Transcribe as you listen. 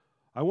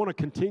I want to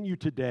continue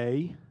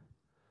today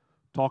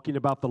talking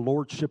about the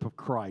Lordship of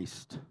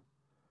Christ.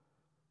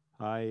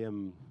 I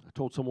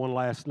told someone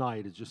last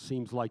night, it just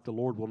seems like the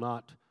Lord will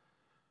not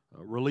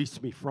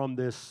release me from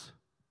this.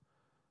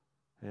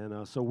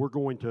 And so we're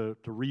going to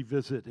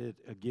revisit it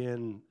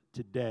again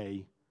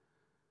today.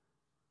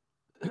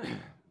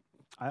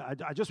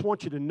 I just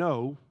want you to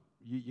know,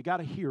 you got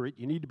to hear it.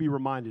 You need to be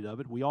reminded of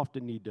it. We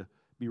often need to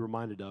be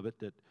reminded of it,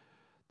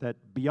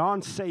 that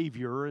beyond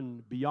Savior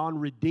and beyond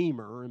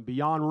Redeemer and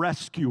beyond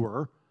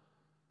Rescuer,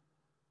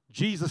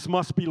 Jesus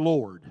must be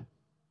Lord.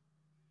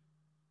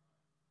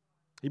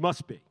 He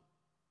must be.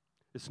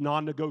 It's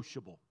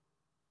non-negotiable.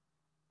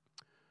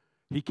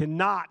 He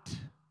cannot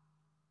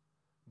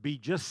be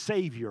just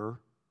Savior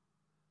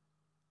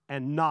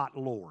and not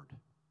Lord.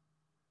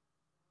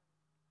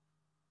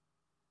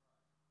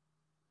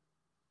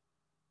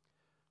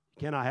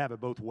 You cannot have it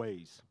both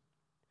ways.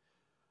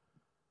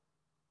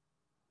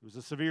 There was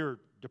a severe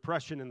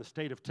depression in the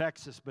state of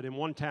Texas, but in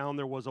one town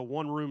there was a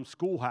one-room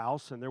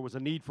schoolhouse and there was a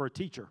need for a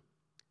teacher.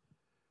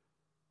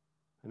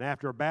 And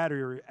after a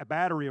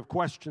battery of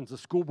questions, the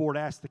school board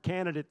asked the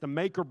candidate the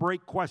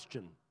make-or-break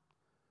question: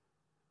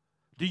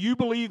 do you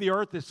believe the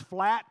earth is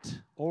flat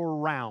or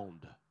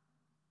round?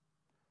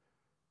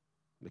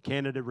 The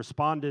candidate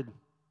responded,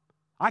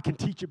 I can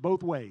teach it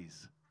both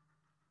ways.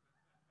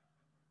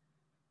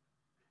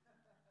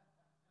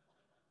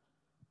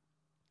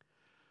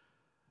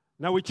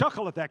 Now, we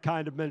chuckle at that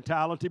kind of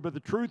mentality, but the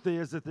truth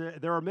is that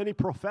there are many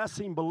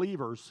professing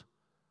believers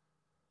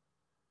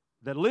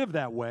that live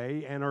that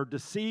way and are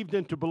deceived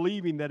into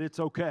believing that it's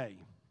okay.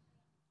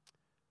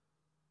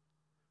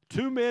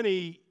 Too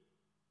many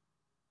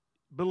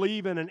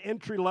believe in an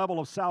entry level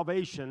of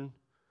salvation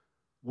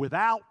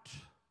without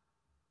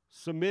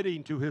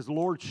submitting to His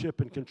lordship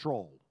and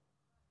control.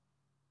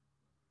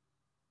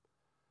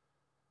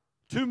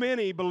 Too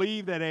many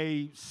believe that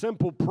a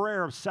simple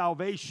prayer of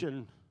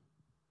salvation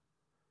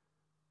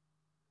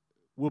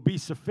will be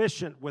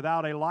sufficient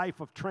without a life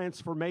of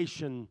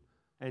transformation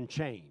and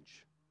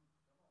change.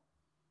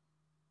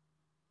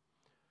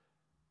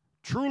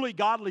 Truly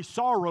godly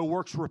sorrow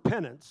works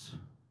repentance,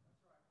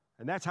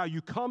 and that's how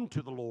you come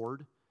to the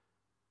Lord.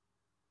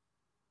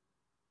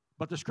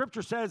 But the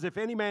Scripture says if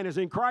any man is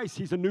in Christ,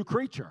 he's a new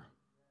creature.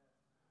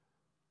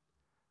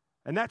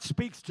 And that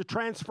speaks to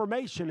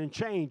transformation and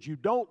change. You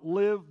don't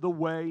live the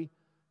way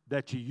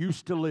that you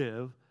used to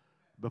live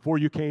before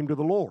you came to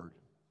the Lord.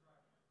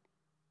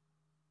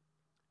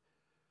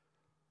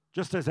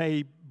 Just as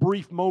a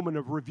brief moment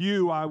of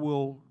review, I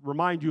will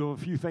remind you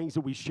of a few things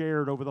that we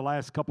shared over the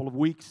last couple of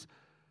weeks.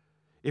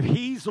 If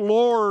He's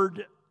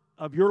Lord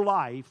of your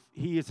life,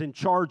 He is in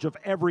charge of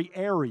every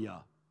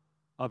area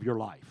of your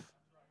life.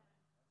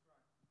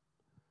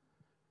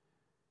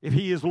 If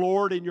He is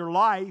Lord in your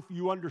life,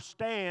 you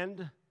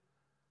understand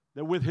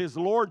that with His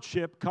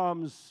lordship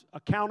comes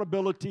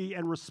accountability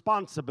and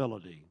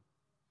responsibility.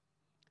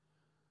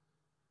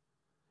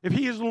 If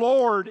He is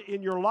Lord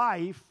in your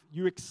life,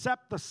 you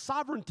accept the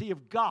sovereignty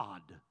of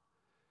God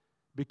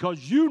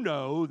because you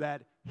know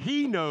that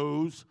He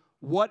knows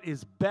what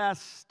is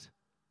best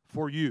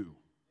for you.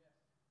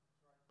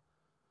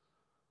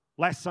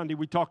 Last Sunday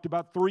we talked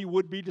about 3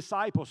 would-be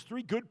disciples,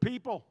 3 good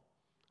people.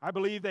 I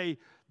believe they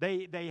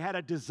had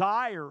a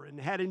desire and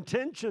had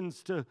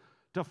intentions to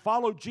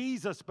follow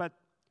Jesus, but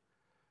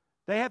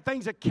they had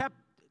things that kept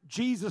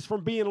Jesus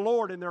from being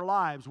Lord in their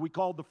lives. We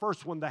called the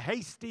first one the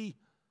hasty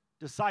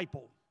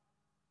disciple.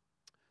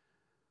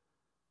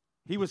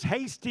 He was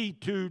hasty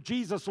to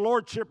Jesus'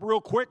 lordship real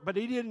quick, but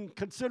he didn't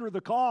consider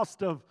the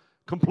cost of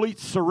complete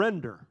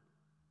surrender.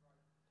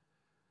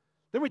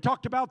 Then we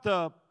talked about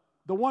the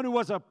one who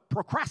was a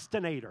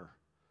procrastinator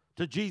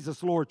to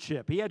Jesus'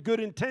 lordship. He had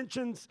good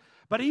intentions,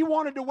 but he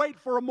wanted to wait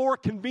for a more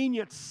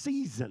convenient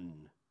season.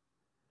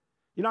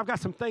 You know, I've got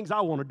some things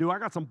I want to do. I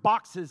got some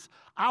boxes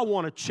I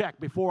want to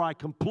check before I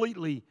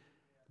completely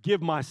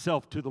give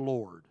myself to the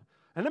Lord.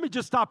 And let me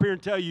just stop here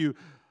and tell you,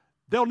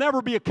 there'll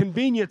never be a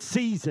convenient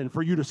season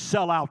for you to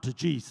sell out to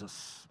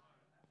Jesus.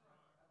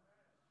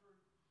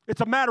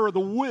 It's a matter of the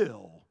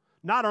will,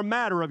 not a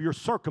matter of your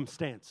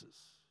circumstances.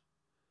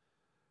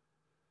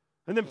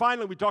 And then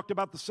finally, we talked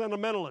about the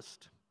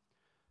sentimentalist.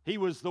 He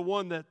was the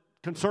one that,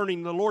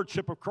 concerning the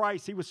lordship of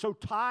Christ, he was so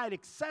tied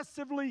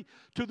excessively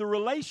to the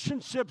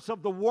relationships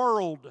of the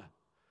world,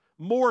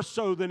 more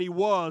so than he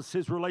was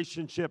his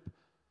relationship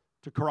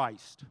to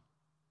Christ.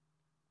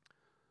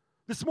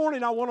 This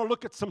morning, I want to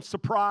look at some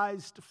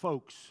surprised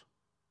folks.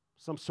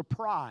 Some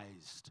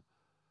surprised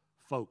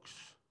folks.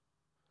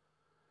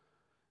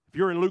 If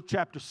you're in Luke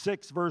chapter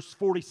 6, verse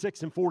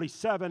 46 and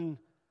 47,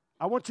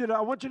 I want you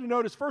to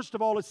notice, first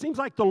of all, it seems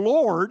like the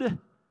Lord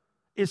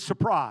is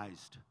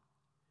surprised.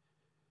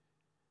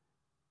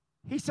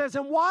 He says,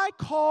 and why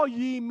call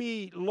ye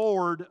me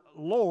Lord,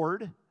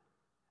 Lord,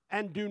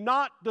 and do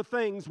not the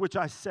things which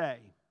I say?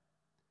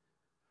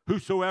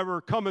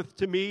 Whosoever cometh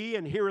to me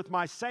and heareth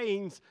my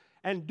sayings,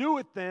 and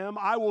doeth them,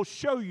 I will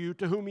show you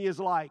to whom he is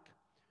like.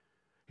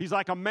 He's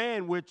like a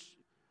man which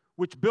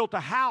which built a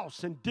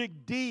house and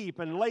digged deep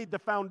and laid the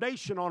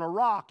foundation on a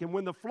rock. And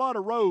when the flood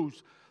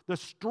arose, the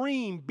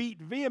stream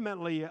beat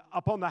vehemently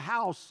upon the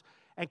house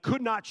and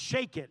could not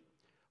shake it,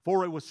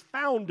 for it was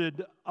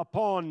founded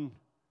upon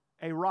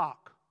a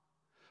rock.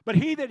 But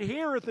he that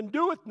heareth and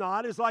doeth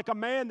not is like a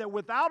man that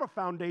without a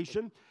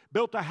foundation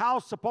built a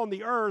house upon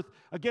the earth,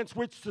 against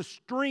which the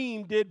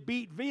stream did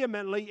beat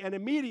vehemently, and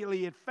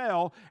immediately it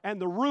fell, and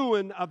the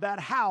ruin of that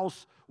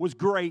house was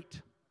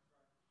great.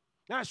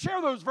 Now, I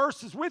share those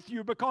verses with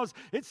you because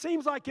it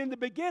seems like in the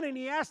beginning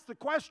he asked the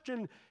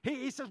question,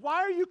 he says,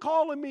 why are you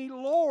calling me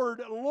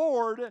Lord,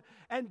 Lord,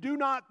 and do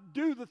not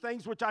do the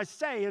things which I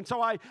say? And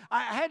so I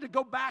had to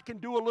go back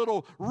and do a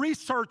little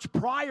research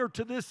prior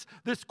to this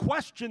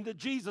question that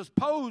Jesus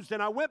posed,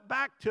 and I went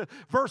back to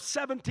verse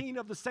 17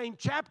 of the same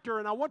chapter,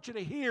 and I want you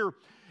to hear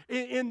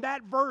in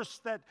that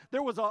verse that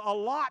there was a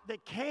lot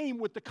that came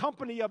with the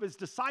company of his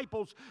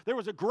disciples. There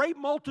was a great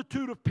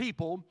multitude of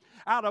people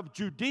out of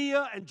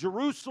Judea and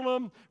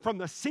Jerusalem, from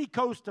the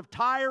seacoast of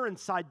Tyre and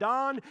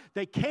Sidon.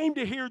 They came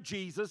to hear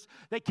Jesus.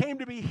 They came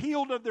to be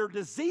healed of their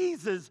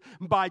diseases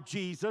by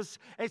Jesus.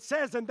 It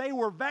says, and they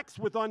were vexed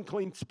with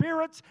unclean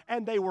spirits,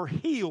 and they were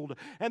healed.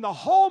 And the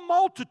whole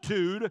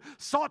multitude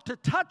sought to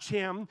touch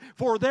him,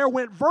 for there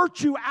went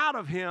virtue out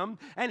of him,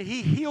 and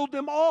he healed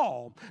them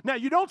all. Now,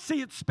 you don't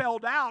see it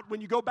spelled out when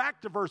you go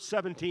back to verse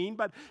 17,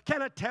 but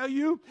can I tell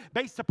you,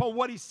 based upon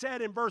what he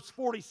said in verse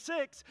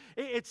 46,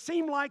 it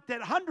seemed like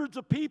that hundreds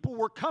of people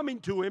were coming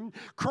to him,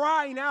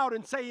 crying out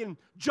and saying,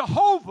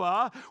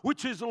 Jehovah,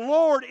 which is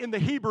Lord in the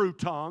Hebrew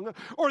tongue,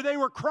 or they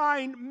were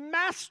crying,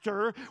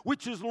 Master,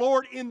 which is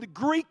Lord in the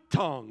Greek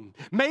tongue.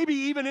 Maybe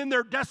even in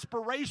their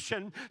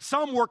desperation,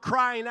 some were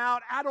crying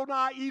out,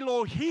 Adonai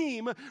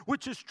Elohim,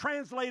 which is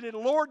translated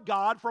Lord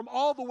God, from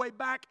all the way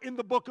back in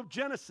the book of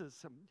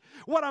Genesis.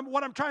 What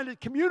I'm trying to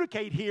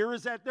communicate here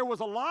is that there was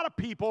a lot of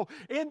people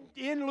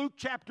in Luke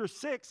chapter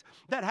 6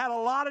 that had a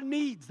lot of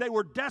needs. They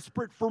were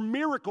desperate for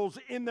miracles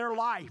in their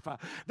life.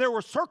 There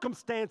were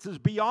circumstances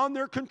beyond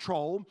their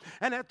control,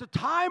 and at the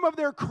time of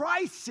their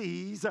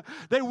crises,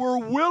 they were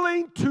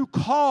willing to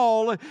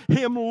call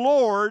him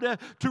Lord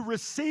to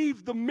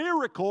receive the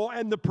miracle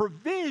and the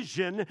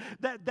provision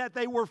that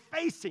they were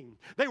facing.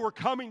 They were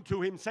coming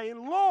to him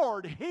saying,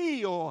 Lord,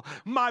 heal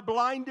my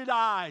blinded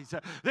eyes.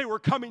 They were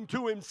coming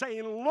to him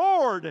saying,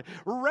 Lord,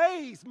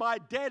 raise my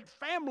dead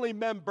family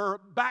member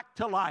back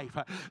to life.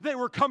 They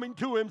were coming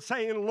to him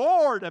saying,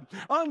 Lord,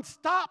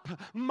 unstop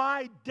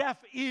my deaf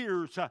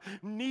ears.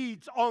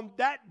 Needs on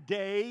that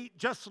day,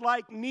 just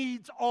like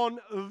needs on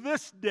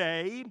this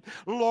day.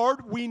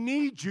 Lord, we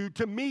need you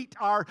to meet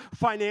our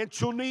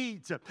financial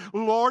needs.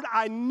 Lord,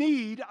 I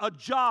need a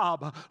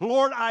job.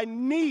 Lord, I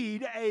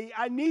need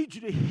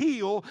you to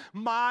heal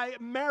my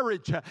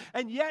marriage.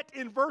 And yet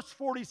in verse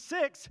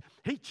 46,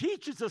 he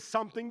teaches us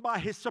something by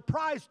his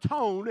surprise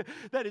tone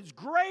that is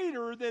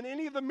greater than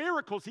any of the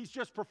miracles he's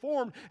just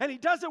performed, and he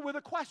does it with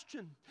a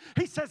question.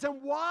 He says,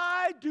 and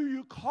why do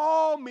you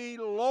call me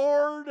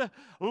Lord,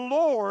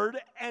 Lord,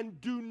 and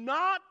do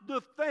not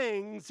the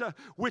things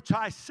which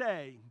I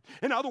say?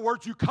 In other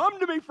words, you come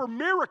to me for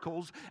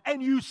miracles,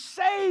 and you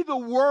say the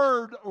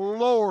word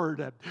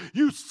Lord.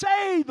 You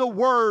say the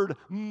word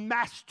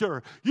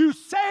Master. You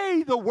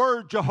say the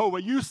word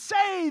Jehovah. You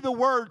say the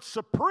word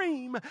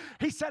Supreme.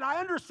 He said, I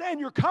understand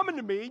you're coming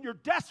to me, and you're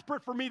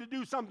desperate for me to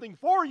do something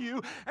for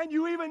you, and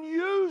you even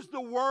use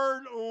the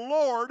word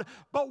Lord,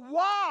 but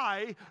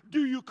why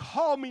do you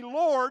call me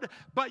Lord,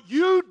 but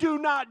you do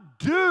not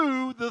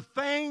do the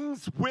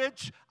things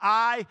which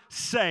I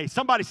say?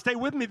 Somebody stay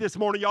with me this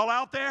morning, y'all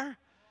out there.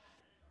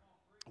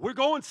 We're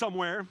going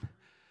somewhere.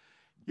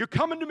 You're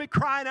coming to me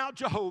crying out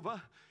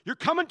Jehovah. You're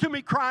coming to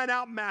me crying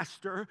out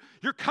Master.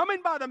 You're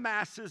coming by the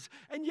masses,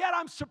 and yet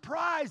I'm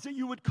surprised that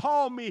you would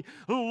call me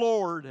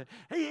Lord.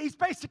 He's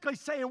basically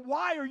saying,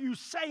 why are you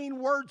saying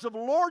words of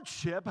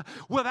lordship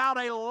without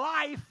a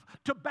life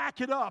to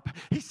back it up?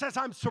 He says,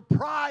 I'm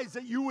surprised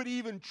that you would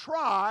even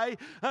try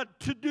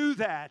to do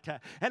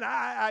that. And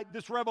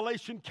this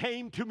revelation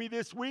came to me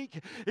this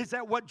week, is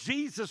that what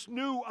Jesus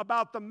knew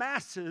about the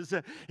masses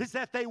is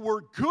that they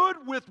were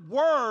good with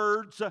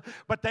words,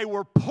 but they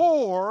were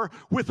poor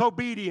with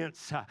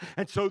obedience.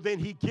 And so then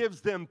he gives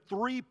them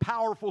 3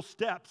 powerful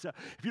steps.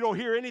 If you don't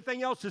hear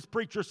anything else this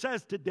preacher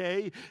says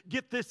today,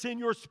 get this in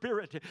your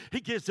spirit.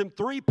 He gives them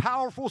 3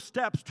 powerful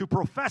steps to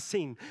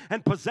professing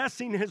and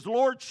possessing his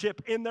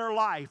lordship in their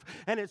life.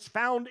 And it's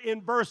found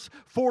in verse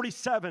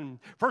 47.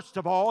 First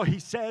of all, he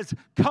says,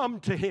 come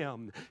to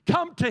him.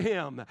 Come to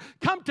him.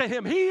 Come to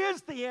him. He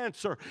is the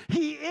answer.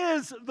 He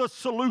is the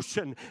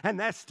solution. And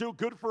that's still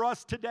good for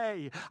us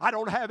today. I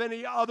don't have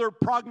any other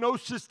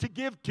prognosis to give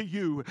give to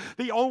you.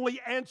 The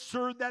only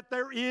answer that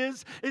there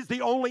is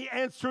the only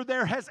answer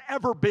there has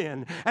ever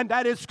been, and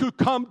that is to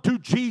come to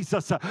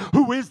Jesus,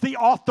 who is the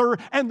author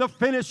and the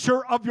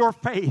finisher of your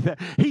faith.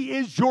 He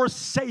is your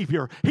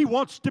Savior. He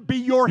wants to be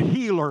your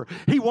healer.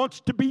 He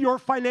wants to be your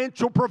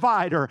financial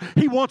provider.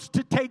 He wants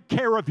to take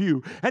care of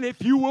you. And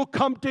if you will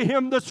come to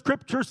Him, the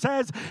Scripture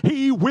says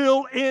He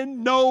will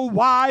in no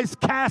wise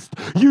cast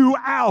you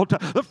out.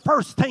 The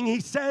first thing He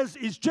says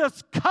is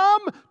just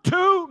come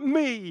to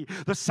me.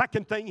 The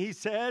second thing He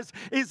says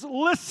is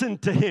listen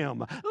to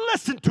Him.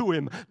 Listen to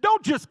Him.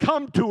 Don't just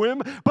come to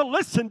Him, but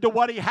listen to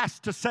what He has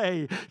to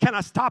say. Can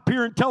I stop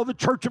here and tell the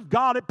Church of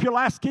God at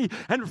Pulaski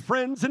and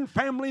friends and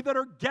family that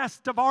are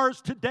guests of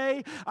ours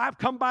today, I've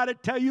come by to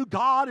tell you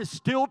God is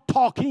still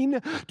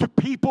talking to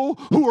people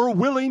who are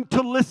willing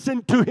to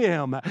listen to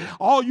Him.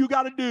 All you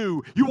got to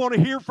do, you want to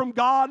hear from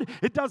God,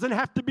 it doesn't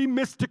have to be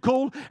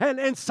mystical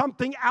and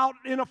something out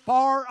in a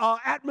far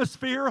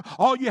atmosphere.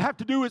 All you have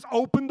to do is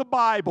open the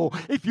Bible.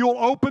 If you'll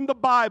open the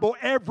Bible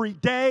every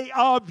day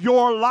of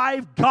your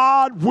life,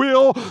 God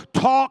will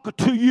talk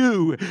to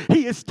you.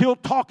 He is still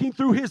talking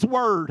through His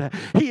Word.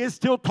 He is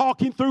still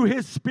talking through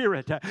His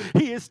Spirit.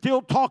 He is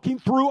still talking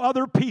through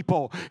other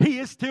people. He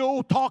is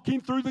still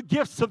talking through the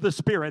gifts of the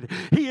Spirit.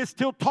 He is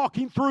still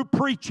talking through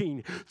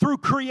preaching, through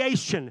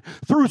creation,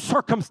 through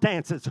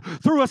circumstances,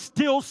 through a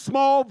still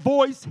small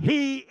voice.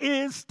 He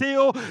is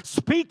still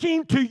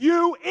speaking to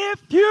you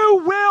if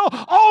you will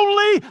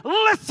only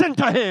listen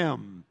to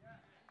Him.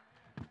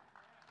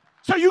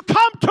 So you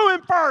come to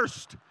Him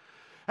first.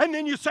 And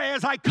then you say,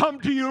 as I come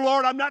to you,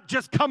 Lord, I'm not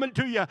just coming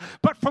to you,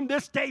 but from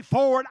this day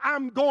forward,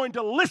 I'm going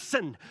to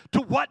listen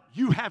to what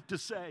you have to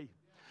say.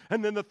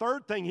 And then the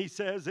third thing He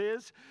says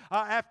is,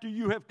 after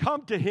you have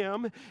come to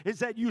Him, is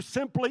that you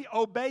simply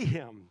obey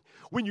Him.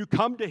 When you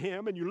come to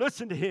Him and you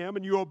listen to Him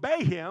and you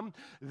obey Him,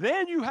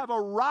 then you have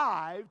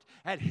arrived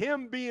at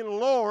Him being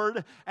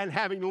Lord and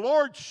having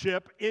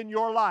lordship in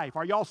your life.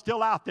 Are y'all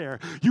still out there?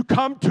 You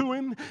come to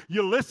Him,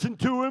 you listen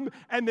to Him,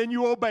 and then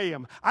you obey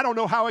Him. I don't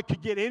know how it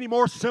could get any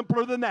more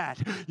simpler than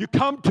that. You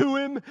come to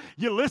Him,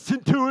 you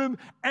listen to Him,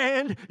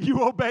 and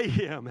you obey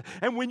Him.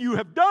 And when you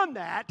have done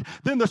that,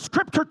 then the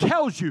Scripture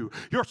tells you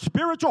your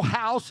spiritual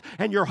house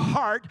and your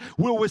heart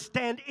will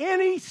withstand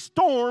any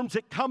storms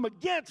that come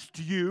against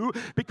you,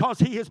 because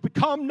He has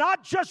become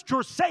not just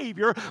your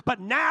Savior, but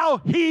now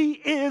He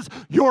is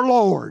your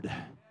Lord.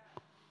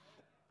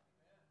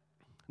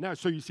 Now,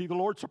 so you see the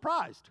Lord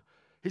surprised.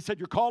 He said,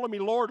 you're calling me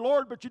Lord,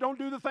 Lord, but you don't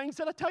do the things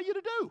that I tell you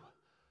to do.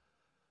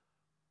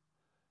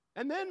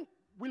 And then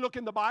we look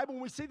in the Bible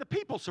and we see the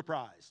people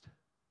surprised.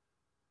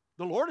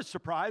 The Lord is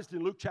surprised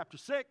in Luke chapter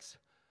 6.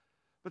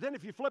 But then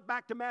if you flip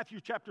back to Matthew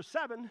chapter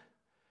 7,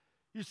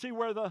 you see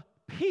where the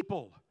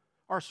people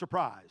are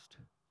surprised.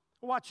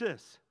 Watch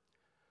this.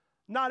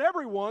 Not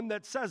everyone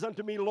that says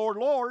unto me, Lord,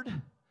 Lord,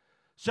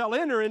 shall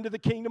enter into the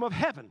kingdom of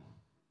heaven.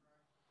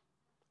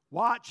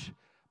 Watch.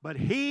 But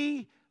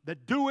he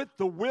that doeth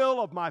the will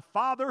of my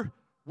Father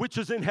which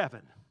is in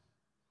heaven.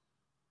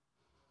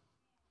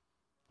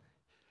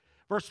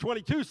 Verse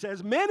 22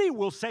 says, many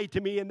will say to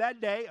me in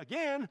that day,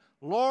 again,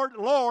 Lord,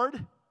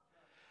 Lord,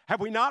 have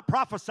we not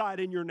prophesied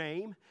in your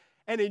name?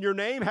 And in your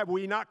name have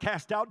we not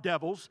cast out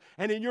devils?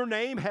 And in your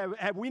name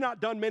have we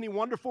not done many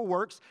wonderful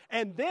works?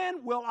 And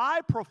then will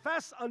I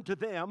profess unto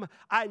them,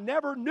 I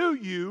never knew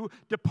you.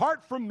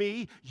 Depart from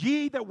me,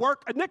 ye that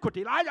work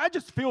iniquity. I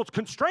just feel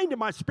constrained in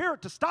my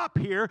spirit to stop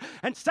here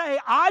and say,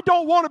 I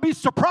don't want to be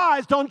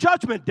surprised on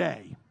Judgment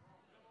Day.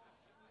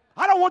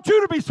 I don't want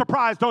you to be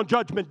surprised on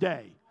Judgment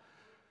Day.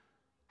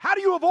 How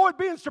do you avoid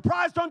being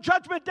surprised on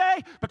Judgment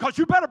Day? Because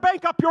you better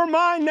bank up your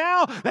mind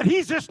now that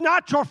He's just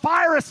not your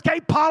fire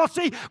escape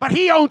policy, but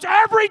He owns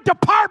every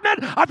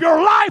department of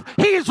your life.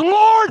 He is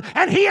Lord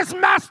and He is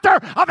master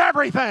of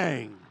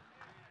everything.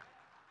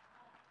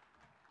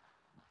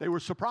 They were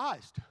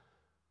surprised.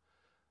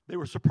 They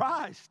were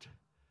surprised.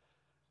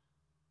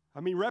 I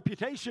mean,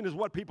 reputation is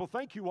what people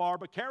think you are,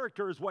 but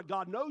character is what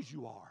God knows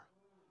you are.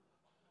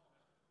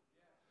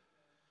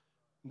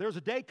 There's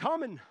a day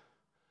coming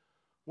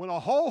when a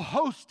whole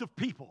host of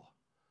people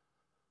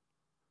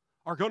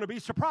are going to be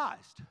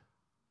surprised.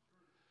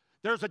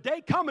 There's a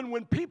day coming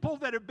when people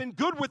that have been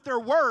good with their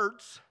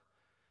words,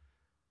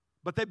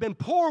 but they've been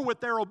poor with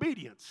their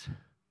obedience.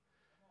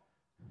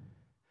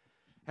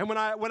 And when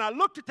I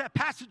looked at that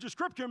passage of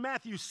Scripture in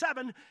Matthew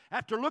 7,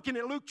 after looking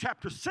at Luke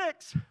chapter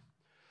 6,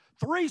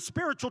 3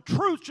 spiritual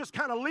truths just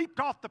kind of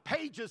leaped off the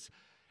pages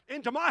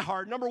into my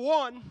heart. Number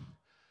one,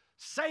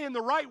 saying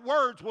the right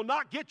words will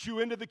not get you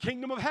into the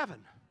kingdom of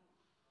heaven.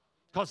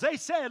 Because they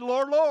said,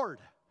 Lord, Lord.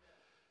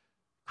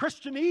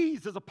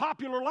 Christianese is a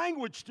popular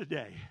language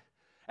today.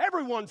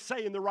 Everyone's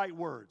saying the right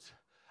words.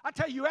 I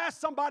tell you, ask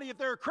somebody if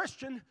they're a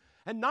Christian,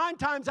 and 9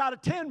 times out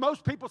of 10,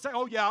 most people say,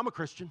 oh, yeah, I'm a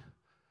Christian.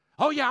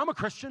 Oh, yeah, I'm a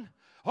Christian.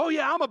 Oh,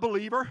 yeah, I'm a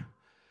believer.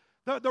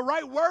 The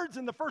right words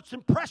and the first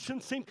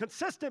impression seem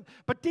consistent,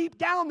 but deep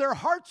down their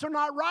hearts are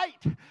not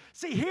right.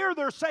 See, here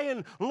they're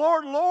saying,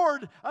 Lord,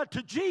 Lord,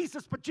 to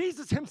Jesus, but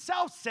Jesus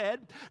Himself said,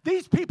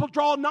 these people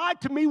draw nigh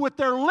to me with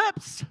their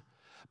lips,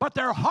 but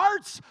their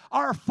hearts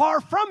are far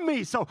from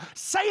me. So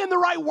saying the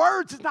right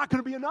words is not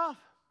going to be enough.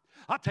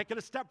 I'll take it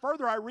a step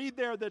further. I read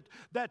there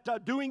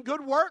that doing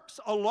good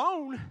works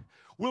alone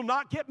will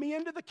not get me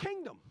into the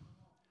kingdom.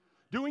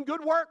 Doing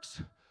good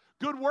works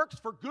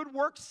for good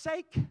works'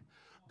 sake,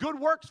 good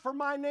works for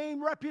my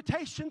name,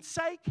 reputation's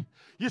sake.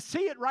 You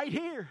see it right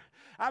here.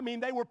 I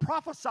mean, they were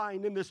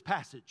prophesying in this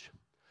passage.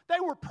 They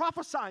were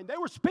prophesying. They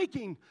were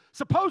speaking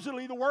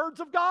supposedly the words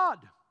of God.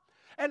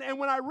 And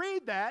when I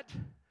read that,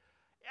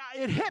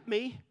 it hit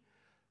me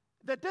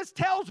that this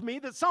tells me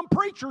that some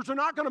preachers are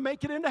not going to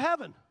make it into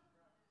heaven.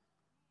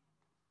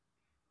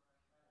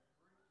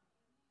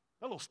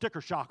 A little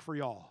sticker shock for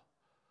y'all.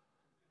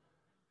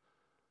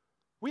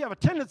 We have a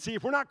tendency,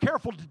 if we're not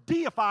careful, to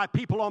deify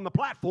people on the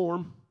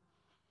platform.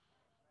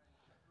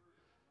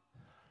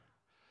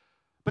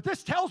 But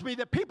this tells me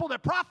that people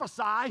that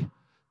prophesy,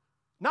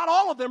 not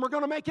all of them are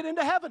going to make it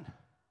into heaven.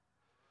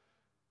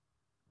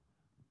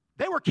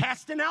 They were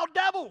casting out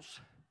devils.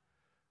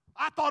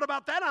 I thought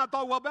about that, and I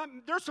thought, well,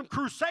 there's some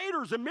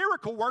crusaders and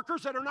miracle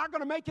workers that are not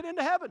going to make it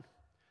into heaven.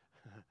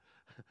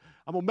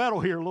 I'm going to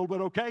meddle here a little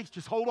bit, okay?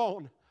 Just hold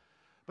on.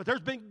 But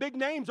there's been big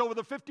names over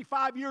the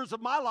 55 years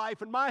of my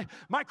life and my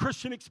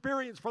Christian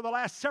experience for the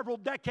last several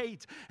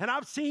decades. And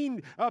I've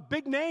seen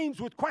big names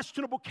with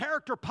questionable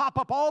character pop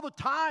up all the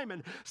time.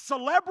 And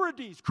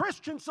celebrities,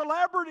 Christian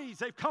celebrities,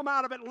 they've come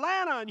out of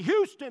Atlanta and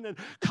Houston and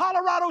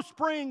Colorado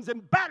Springs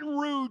and Baton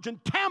Rouge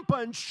and Tampa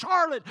and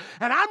Charlotte.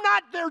 And I'm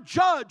not their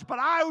judge, but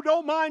I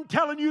don't mind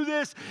telling you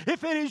this.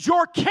 If it is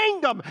your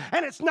kingdom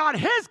and it's not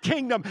his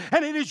kingdom,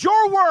 and it is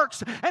your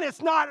works and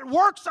it's not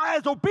works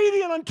as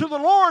obedient unto the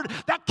Lord,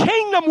 that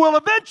kingdom will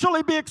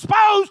eventually be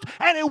exposed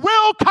and it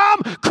will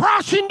come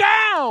crashing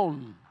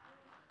down.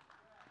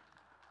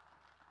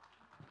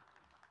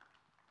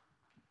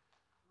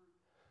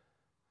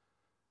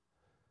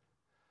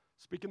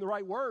 Speaking the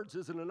right words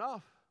isn't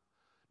enough.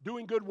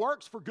 Doing good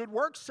works for good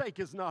works' sake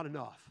is not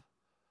enough.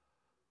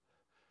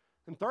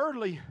 And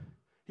thirdly,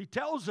 he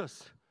tells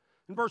us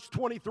in verse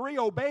 23,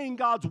 obeying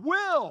God's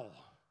will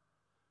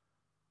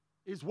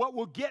is what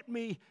will get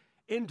me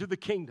into the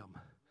kingdom.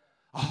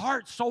 A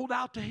heart sold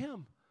out to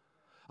him.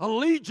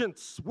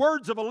 Allegiance,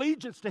 words of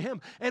allegiance to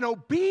him, and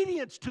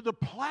obedience to the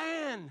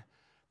plan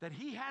that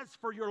he has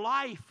for your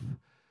life.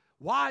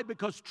 Why?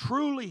 Because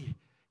truly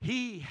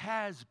he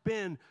has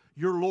been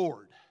your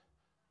Lord.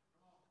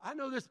 I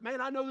know this,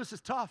 man, I know this is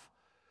tough.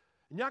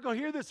 And you're not going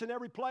to hear this in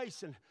every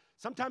place. And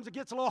sometimes it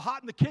gets a little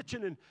hot in the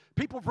kitchen and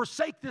people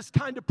forsake this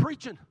kind of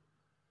preaching.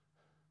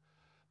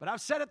 But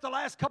I've said it the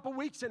last couple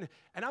weeks, and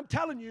I'm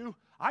telling you,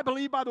 I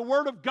believe by the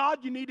word of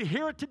God, you need to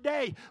hear it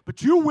today.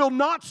 But you will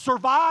not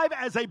survive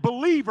as a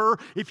believer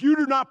if you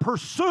do not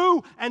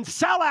pursue and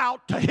sell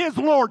out to his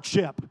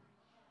lordship.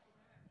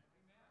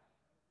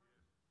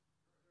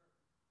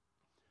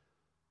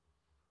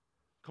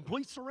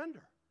 Complete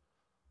surrender.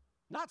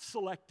 Not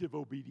selective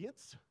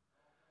obedience.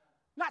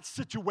 Not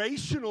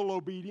situational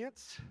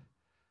obedience.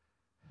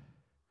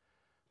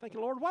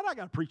 Thinking, Lord, why do I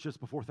got to preach this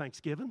before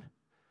Thanksgiving?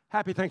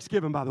 Happy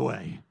Thanksgiving, by the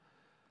way.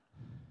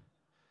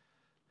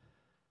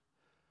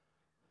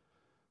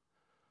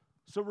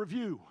 So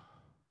review.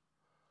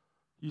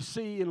 You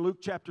see in Luke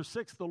chapter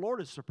 6, the Lord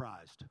is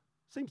surprised.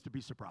 Seems to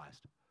be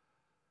surprised.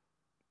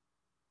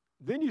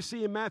 Then you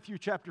see in Matthew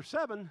chapter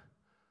 7,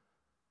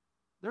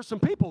 there's some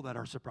people that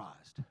are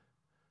surprised. And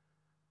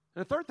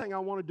the third thing I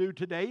want to do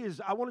today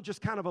is I want to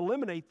just kind of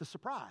eliminate the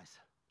surprise.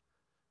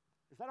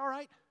 Is that all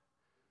right?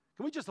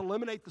 Can we just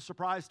eliminate the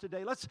surprise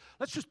today? Let's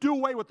just do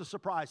away with the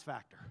surprise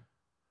factor.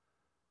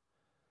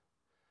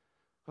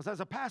 Because as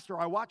a pastor,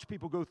 I watch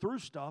people go through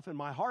stuff, and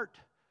my heart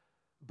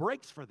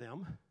breaks for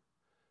them.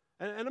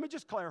 And let me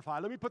just clarify.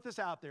 Let me put this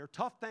out there.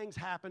 Tough things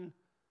happen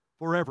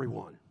for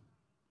everyone.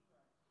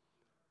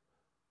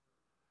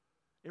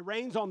 It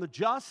rains on the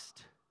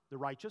just, the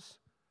righteous,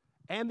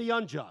 and the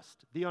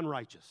unjust, the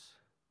unrighteous,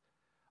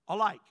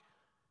 alike.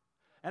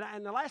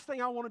 And the last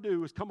thing I want to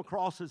do is come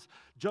across as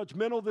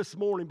judgmental this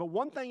morning, but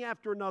one thing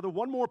after another,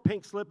 one more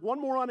pink slip, one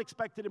more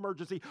unexpected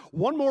emergency,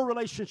 one more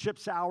relationship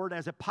soured,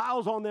 as it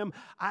piles on them,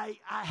 I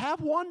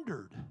have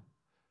wondered,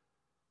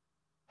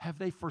 have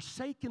they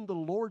forsaken the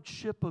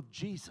lordship of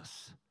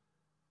Jesus?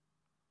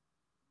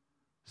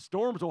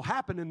 Storms will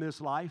happen in this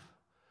life,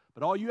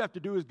 but all you have to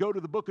do is go to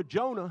the book of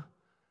Jonah,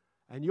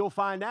 and you'll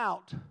find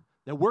out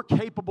that we're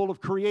capable of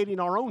creating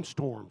our own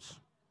storms.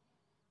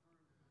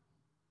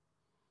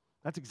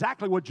 That's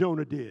exactly what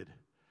Jonah did.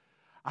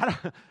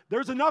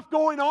 There's enough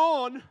going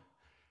on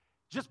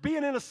just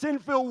being in a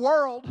sin-filled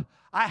world.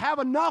 I have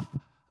enough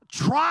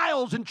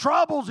trials and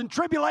troubles and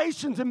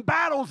tribulations and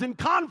battles and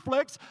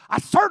conflicts. I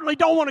certainly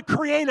don't want to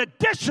create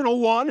additional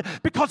one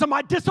because of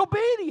my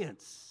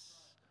disobedience.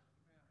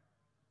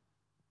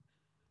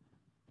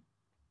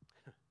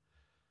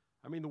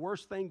 I mean, the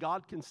worst thing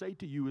God can say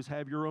to you is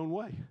have your own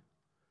way.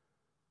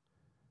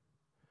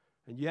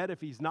 And yet, if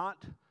he's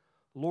not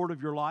Lord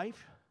of your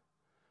life,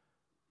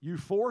 you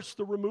force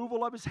the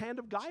removal of his hand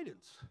of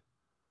guidance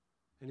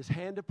and his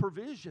hand of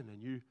provision,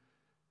 and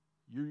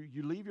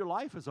you leave your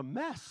life as a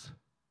mess.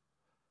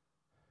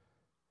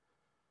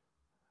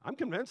 I'm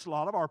convinced a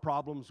lot of our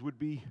problems would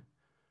be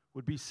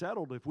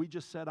settled if we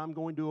just said, I'm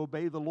going to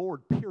obey the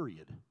Lord,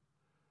 period.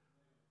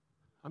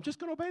 I'm just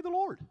going to obey the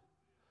Lord.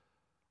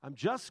 I'm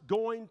just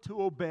going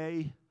to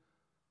obey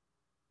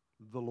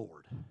the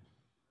Lord.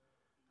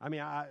 I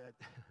mean, I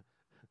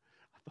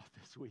thought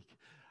this week,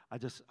 I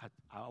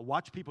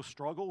watch people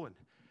struggle,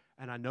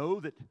 and I know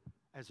that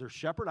as their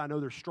shepherd, I know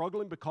they're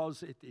struggling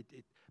because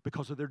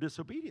of their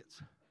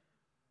disobedience.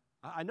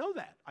 I know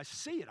that. I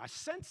see it. I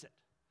sense it.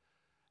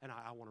 And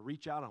I want to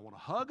reach out. I want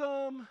to hug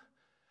them.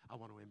 I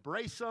want to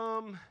embrace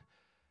them.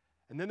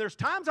 And then there's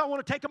times I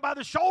want to take them by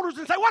the shoulders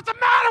and say, what's the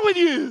matter with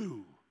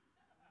you?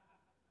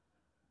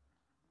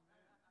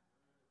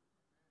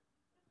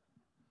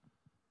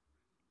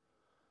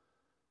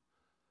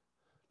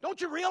 Don't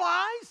you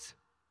realize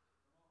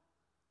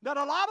that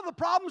a lot of the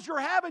problems you're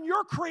having,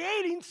 you're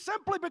creating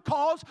simply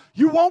because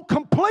you won't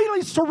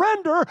completely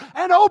surrender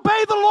and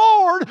obey the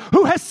Lord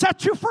who has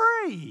set you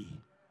free?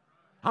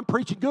 I'm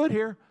preaching good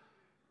here.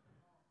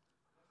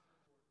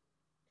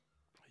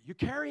 You're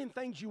carrying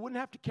things you wouldn't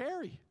have to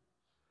carry.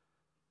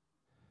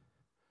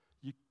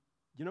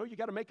 You know, you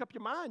got to make up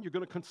your mind. You're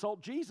going to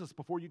consult Jesus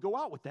before you go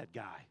out with that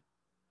guy.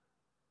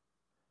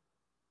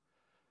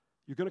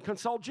 You're going to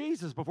consult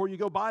Jesus before you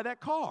go buy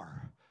that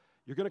car.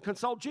 You're going to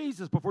consult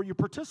Jesus before you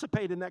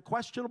participate in that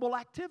questionable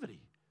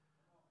activity.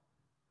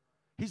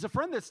 He's a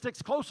friend that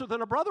sticks closer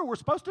than a brother. We're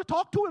supposed to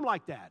talk to him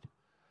like that.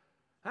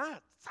 I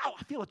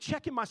feel a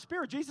check in my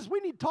spirit. Jesus, we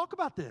need to talk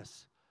about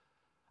this.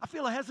 I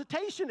feel a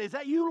hesitation. Is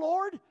that you,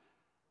 Lord?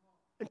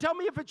 And tell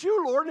me if it's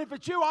you, Lord. And if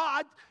it's you,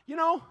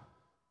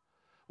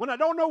 when I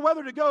don't know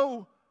whether to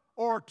go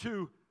or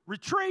to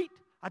retreat,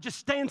 I just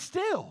stand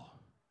still.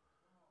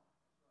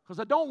 Because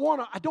I don't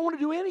want to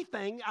do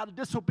anything out of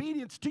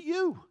disobedience to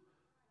you.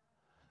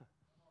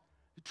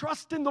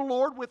 Trust in the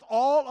Lord with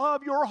all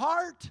of your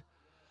heart.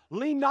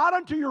 Lean not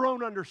unto your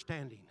own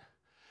understanding.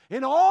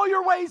 In all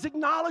your ways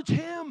acknowledge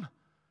Him.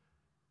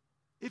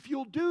 If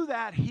you'll do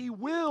that, He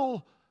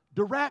will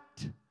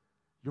direct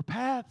your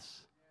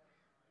paths.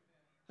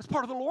 That's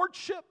part of the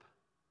Lordship.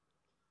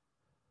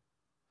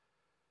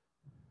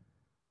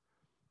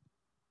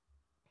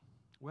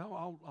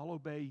 Well, I'll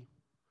obey.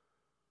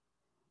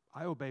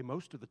 I obey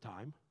most of the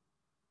time.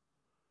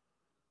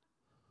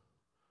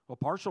 Well,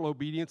 partial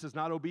obedience is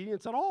not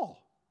obedience at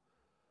all.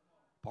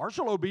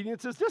 Partial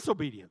obedience is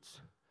disobedience.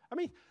 I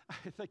mean,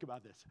 think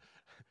about this.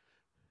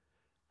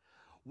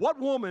 What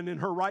woman in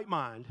her right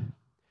mind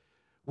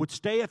would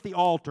stay at the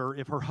altar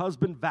if her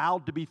husband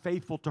vowed to be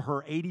faithful to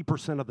her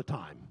 80% of the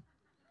time?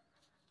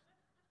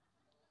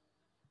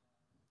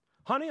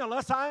 Honey,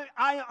 unless I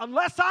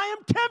am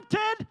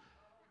tempted,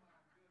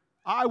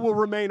 I will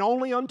remain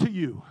only unto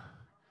you.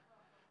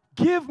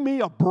 Give me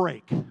a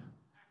break.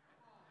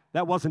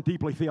 That wasn't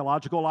deeply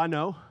theological, I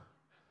know.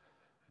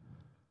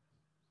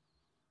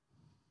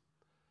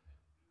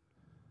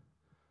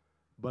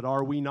 But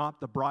are we not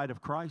the bride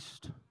of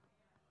Christ?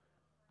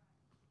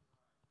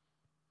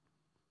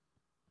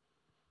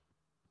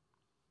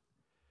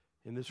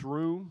 In this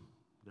room,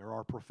 there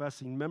are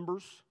professing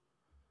members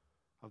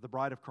of the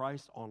bride of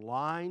Christ.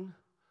 Online,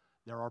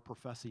 there are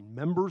professing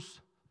members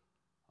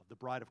of the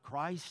bride of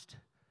Christ.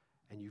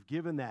 And you've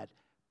given that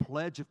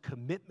pledge of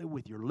commitment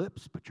with your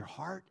lips, but your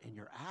heart and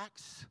your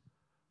acts,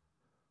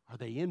 are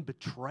they in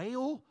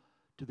betrayal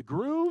to the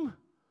groom?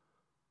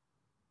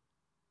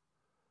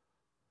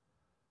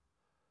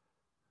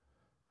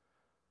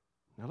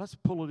 Now let's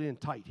pull it in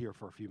tight here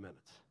for a few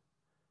minutes.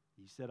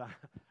 He said, I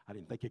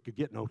didn't think it could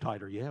get no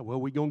tighter. Yeah, well,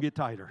 we're going to get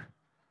tighter.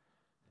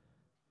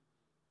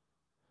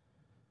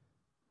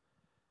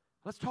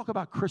 Let's talk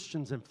about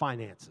Christians and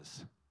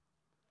finances.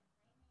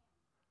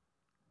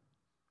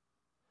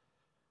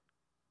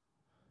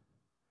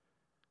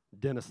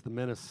 Dennis the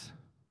Menace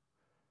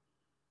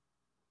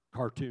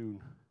cartoon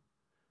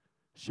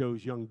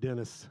shows young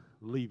Dennis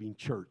leaving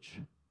church.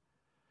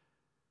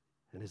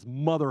 And his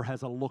mother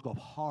has a look of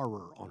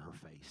horror on her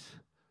face.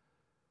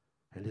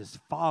 And his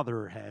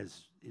father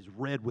is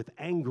red with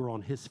anger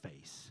on his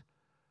face.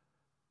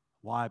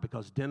 Why?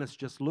 Because Dennis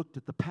just looked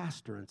at the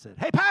pastor and said,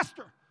 "Hey,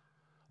 pastor,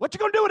 what you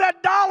going to do with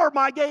that $1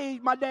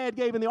 my dad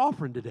gave in the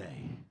offering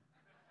today?"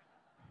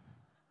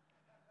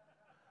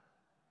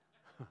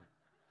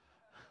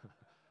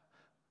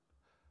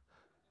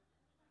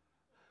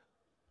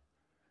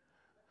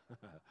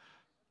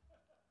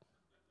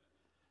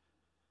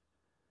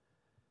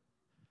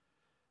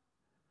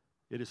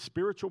 It is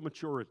spiritual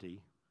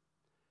maturity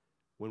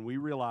when we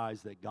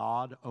realize that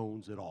God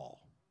owns it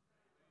all.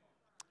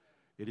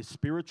 It is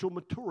spiritual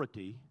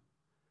maturity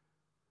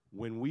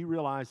when we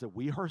realize that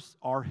we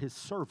are His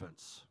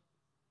servants.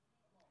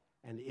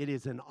 And it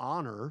is an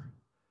honor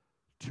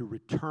to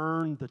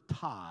return the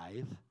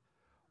tithe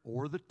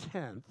or the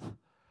tenth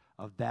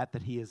of that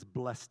He has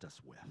blessed us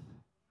with.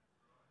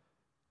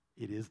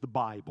 It is the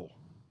Bible.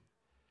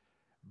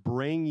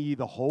 Bring ye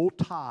the whole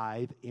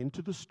tithe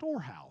into the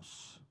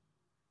storehouse,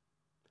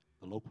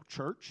 the local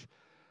church.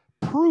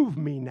 Prove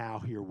me now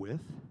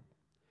herewith,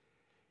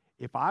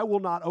 if I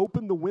will not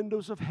open the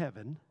windows of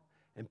heaven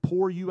and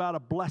pour you out a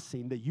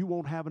blessing that you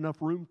won't have enough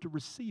room to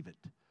receive it.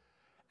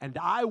 And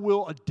I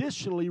will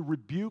additionally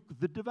rebuke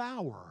the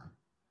devourer.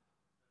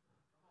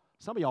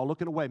 Some of y'all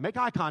looking away. Make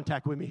eye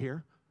contact with me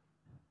here.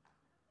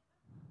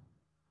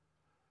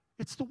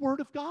 It's the Word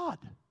of God.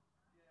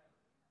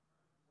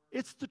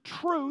 It's the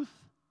truth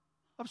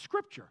of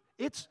Scripture.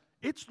 It's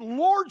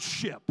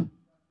lordship.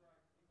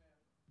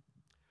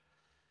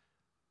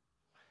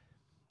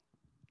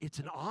 It's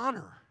an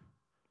honor.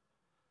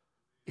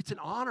 It's an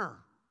honor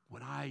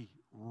when I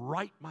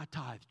write my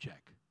tithe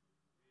check.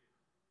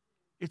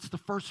 It's the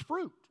first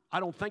fruit. I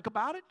don't think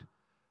about it.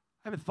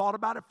 I haven't thought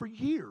about it for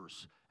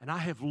years. And I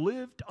have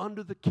lived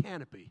under the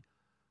canopy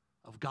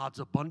of God's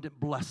abundant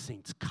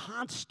blessings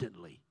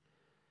constantly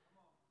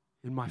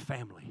in my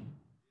family.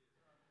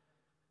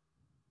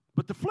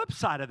 But the flip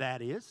side of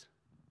that is,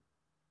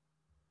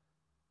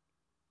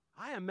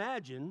 I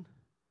imagine,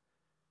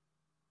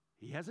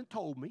 he hasn't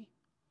told me,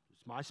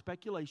 it's my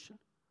speculation,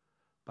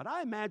 but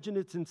I imagine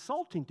it's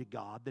insulting to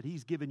God that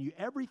he's given you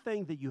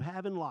everything that you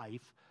have in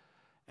life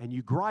and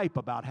you gripe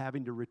about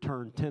having to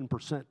return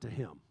 10% to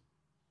him.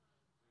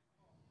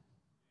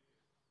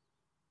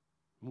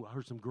 Ooh, I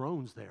heard some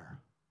groans there.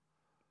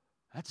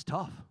 That's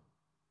tough.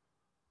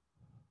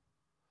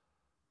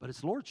 But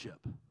it's lordship.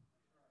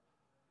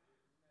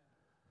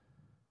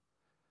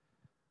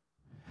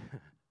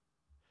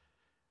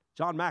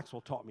 John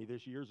Maxwell taught me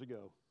this years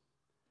ago,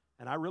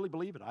 and I really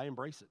believe it. I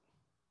embrace it.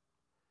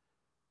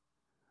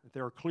 That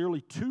there are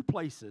clearly two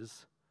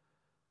places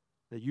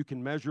that you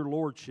can measure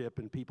lordship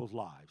in people's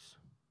lives.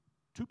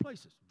 Two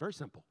places, very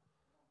simple.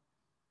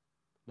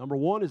 Number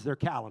one is their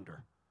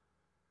calendar.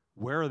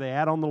 Where are they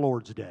at on the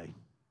Lord's Day?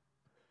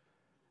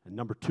 And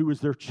number two is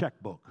their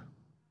checkbook.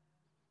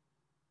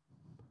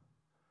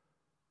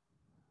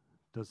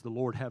 Does the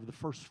Lord have the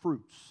first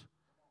fruits?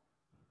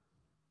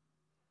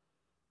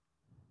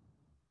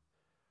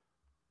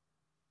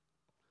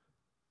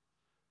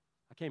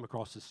 I came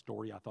across this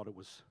story. I thought it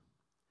was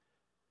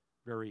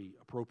very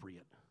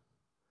appropriate.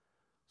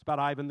 It's about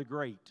Ivan the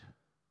Great.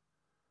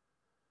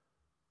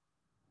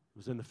 It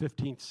was in the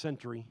 15th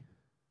century.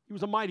 He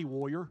was a mighty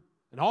warrior,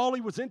 and all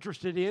he was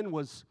interested in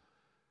was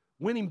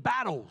winning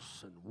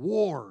battles and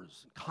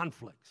wars and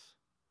conflicts,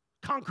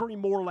 conquering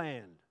more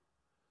land.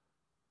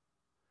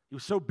 He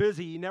was so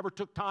busy, he never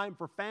took time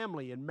for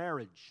family and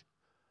marriage.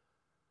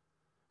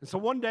 And so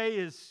one day,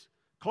 his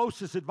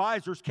closest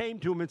advisors came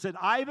to him and said,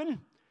 Ivan,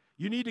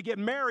 you need to get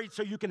married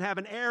so you can have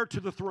an heir to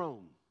the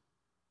throne.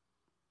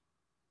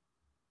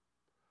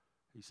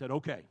 He said,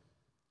 okay.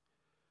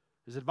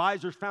 His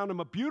advisors found him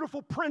a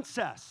beautiful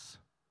princess.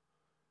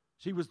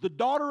 She was the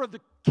daughter of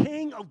the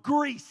king of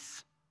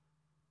Greece.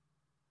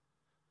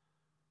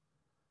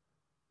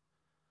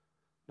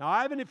 Now,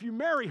 Ivan, if you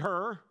marry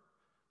her,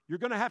 you're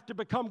going to have to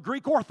become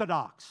Greek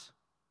Orthodox.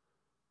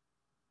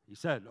 He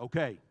said,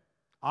 okay,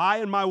 I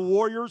and my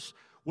warriors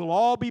will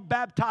all be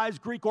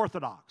baptized Greek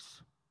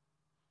Orthodox.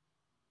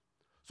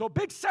 So a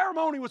big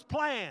ceremony was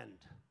planned.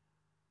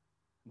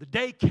 The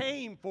day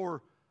came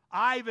for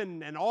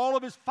Ivan and all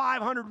of his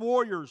 500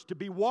 warriors to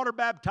be water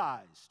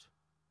baptized.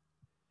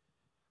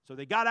 So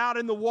they got out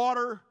in the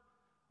water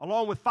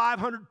along with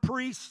 500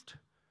 priests,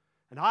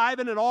 and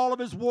Ivan and all of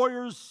his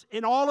warriors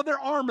in all of their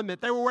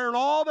armament. They were wearing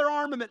all their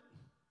armament.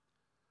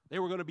 They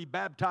were going to be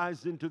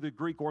baptized into the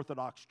Greek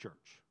Orthodox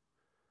Church.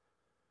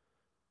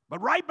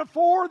 But right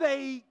before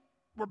they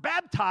were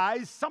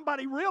baptized,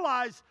 somebody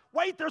realized,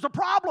 wait, there's a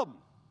problem.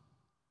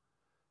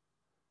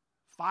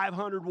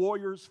 500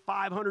 warriors,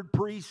 500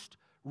 priests,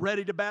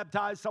 ready to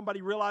baptize.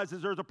 Somebody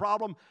realizes there's a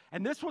problem.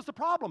 And this was the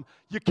problem.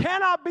 You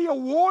cannot be a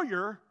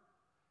warrior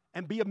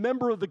and be a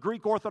member of the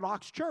Greek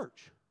Orthodox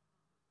Church.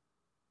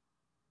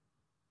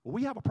 Well,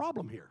 we have a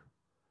problem here.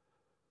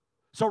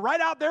 So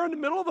right out there in the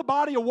middle of the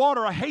body of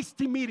water, a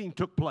hasty meeting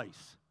took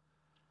place.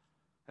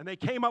 And they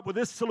came up with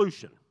this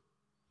solution.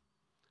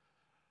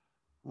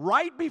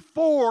 Right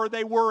before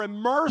they were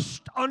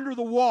immersed under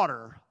the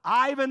water,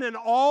 Ivan and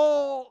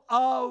all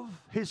of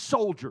his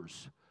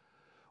soldiers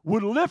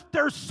would lift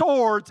their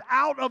swords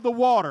out of the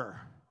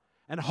water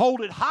and hold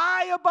it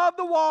high above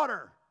the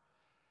water,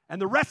 and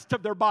the rest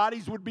of their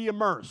bodies would be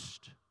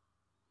immersed.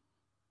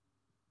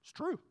 It's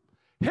true.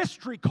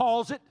 History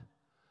calls it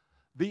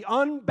the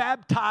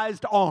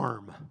unbaptized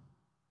arm.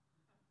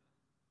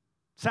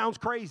 Sounds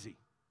crazy,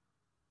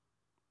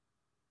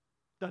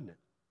 doesn't it?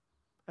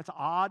 That's an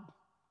odd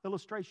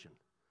illustration.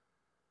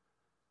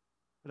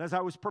 But as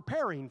I was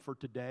preparing for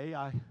today,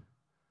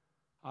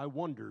 I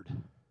wondered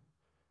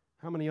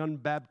how many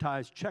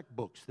unbaptized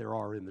checkbooks there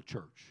are in the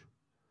church.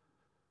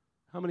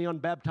 How many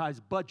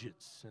unbaptized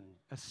budgets and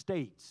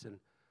estates and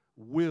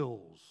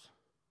wills.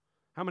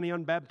 How many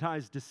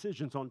unbaptized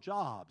decisions on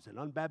jobs and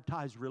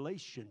unbaptized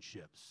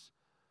relationships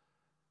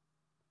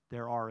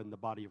there are in the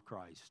body of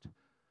Christ.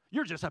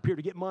 You're just up here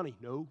to get money.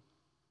 No.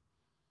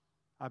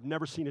 I've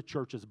never seen a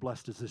church as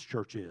blessed as this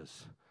church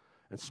is.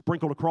 And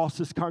sprinkled across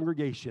this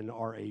congregation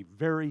are a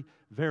very,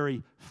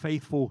 very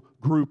faithful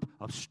group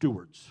of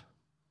stewards.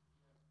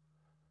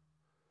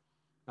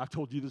 I've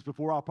told you this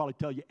before. I'll probably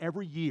tell you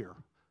every year.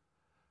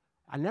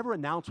 I never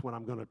announce when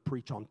I'm going to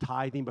preach on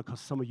tithing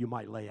because some of you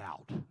might lay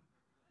out.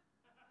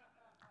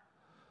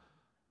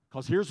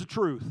 Because here's the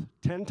truth.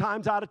 10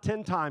 times out of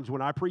 10 times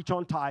when I preach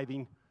on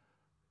tithing,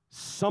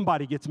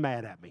 somebody gets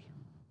mad at me.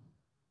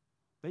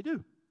 They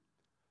do.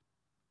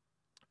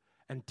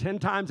 And 10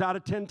 times out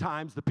of 10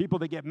 times, the people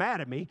that get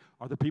mad at me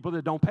are the people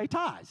that don't pay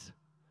tithes.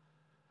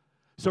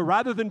 So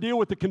rather than deal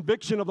with the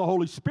conviction of the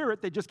Holy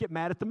Spirit, they just get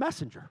mad at the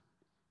messenger.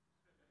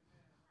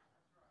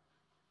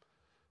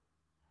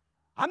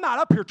 I'm not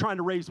up here trying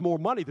to raise more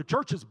money. The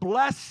church is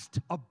blessed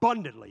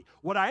abundantly.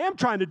 What I am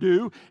trying to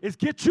do is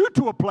get you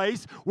to a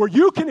place where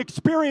you can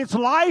experience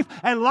life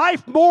and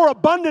life more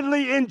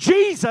abundantly in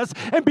Jesus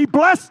and be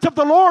blessed of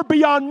the Lord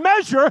beyond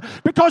measure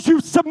because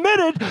you've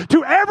submitted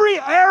to every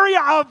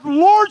area of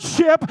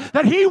lordship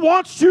that He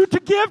wants you to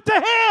give to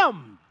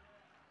Him.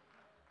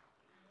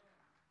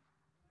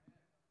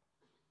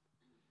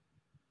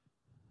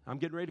 I'm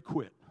getting ready to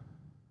quit.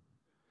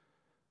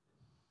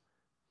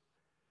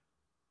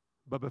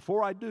 But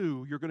before I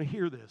do, you're going to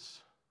hear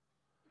this.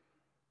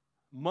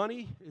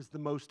 Money is the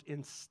most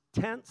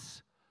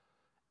intense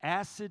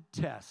acid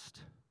test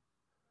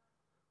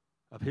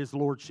of His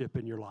lordship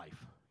in your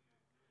life.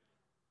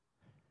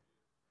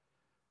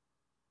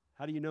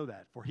 How do you know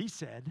that? For He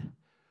said,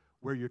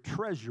 where your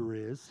treasure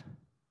is,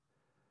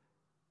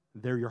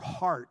 there your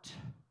heart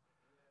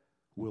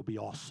will be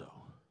also.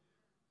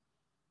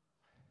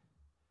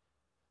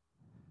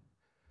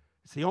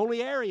 It's the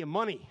only area,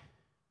 money.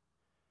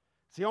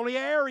 It's the only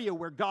area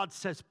where God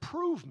says,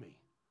 prove me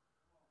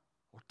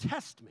or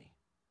test me.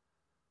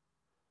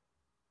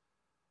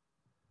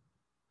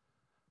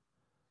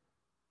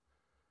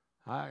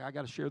 I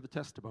got to share the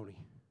testimony.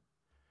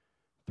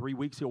 3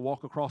 weeks, he'll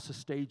walk across the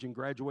stage and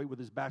graduate with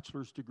his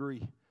bachelor's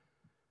degree.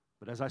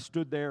 But as I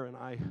stood there and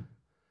I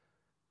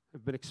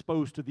have been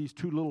exposed to these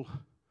two little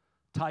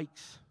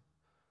tykes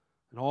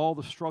and all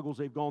the struggles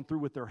they've gone through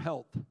with their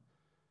health,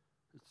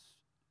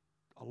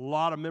 a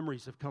lot of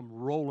memories have come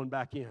rolling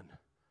back in.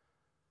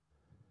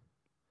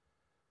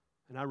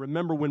 And I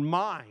remember when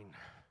mine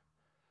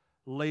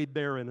laid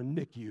there in a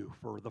NICU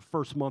for the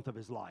first month of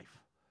his life.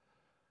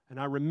 And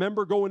I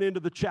remember going into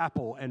the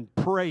chapel and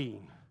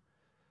praying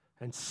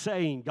and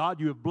saying, God,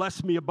 you have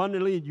blessed me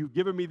abundantly and you've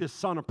given me this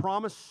son of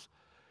promise.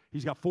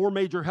 He's got 4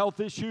 major health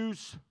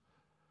issues.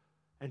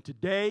 And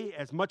today,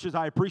 as much as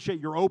I appreciate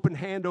your open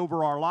hand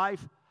over our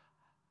life,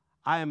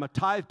 I am a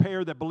tithe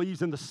payer that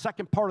believes in the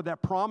second part of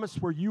that promise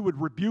where you would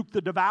rebuke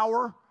the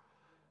devourer.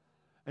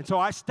 And so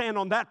I stand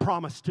on that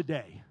promise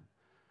today.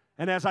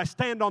 And as I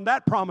stand on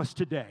that promise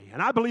today,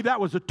 and I believe that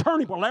was a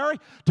turning point, Larry,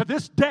 to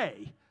this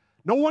day,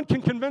 no one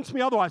can convince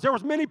me otherwise. There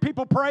was many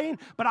people praying,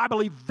 but I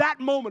believe that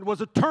moment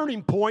was a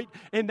turning point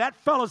in that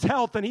fella's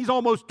health, and he's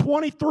almost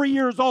 23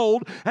 years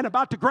old and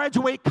about to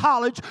graduate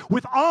college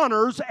with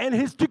honors and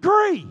his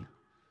degree.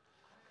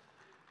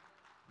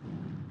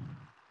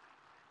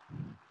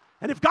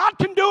 And if God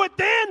can do it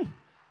then,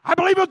 I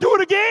believe He'll do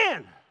it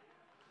again.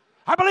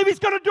 I believe He's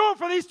going to do it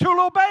for these 2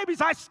 little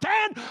babies. I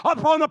stand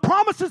upon the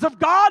promises of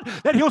God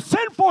that He'll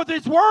send forth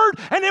His word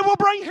and it will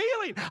bring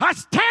healing. I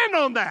stand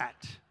on that.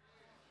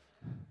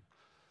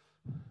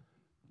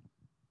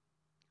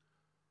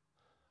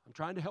 I'm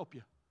trying to help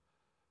you.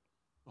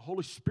 The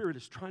Holy Spirit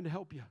is trying to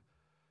help you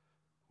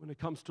when it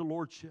comes to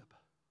lordship.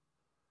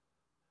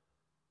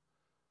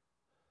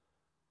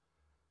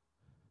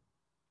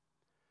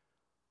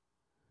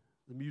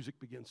 The music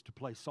begins to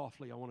play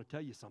softly. I want to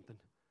tell you something.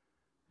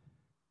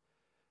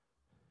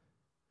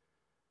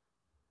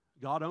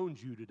 God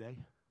owns you today.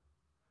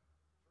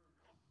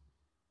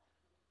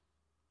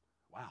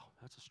 Wow,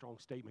 that's a strong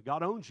statement.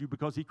 God owns you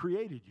because He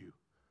created you.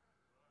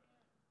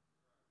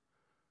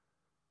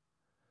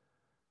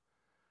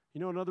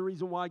 You know another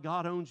reason why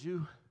God owns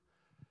you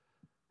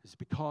is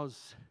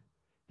because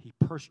He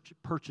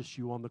purchased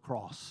you on the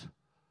cross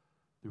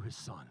through His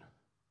Son.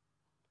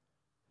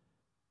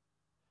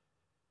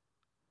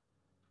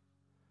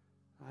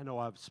 I know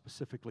I've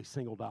specifically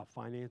singled out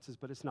finances,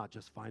 but it's not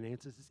just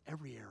finances, it's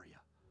every area.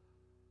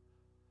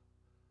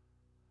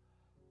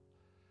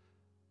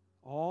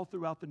 All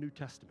throughout the New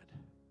Testament,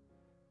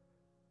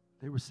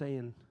 they were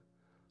saying,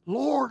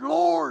 Lord,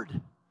 Lord.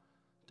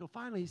 Until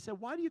finally He said,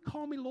 why do you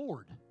call me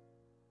Lord?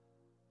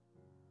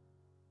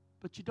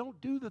 But you don't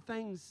do the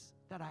things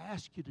that I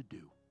ask you to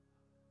do.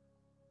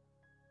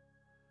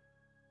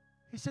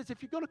 He says,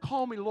 if you're going to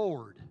call me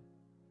Lord,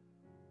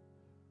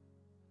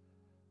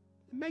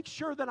 make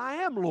sure that I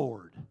am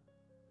Lord.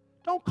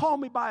 Don't call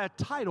me by a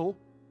title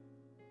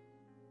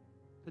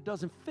that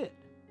doesn't fit.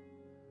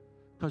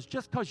 Because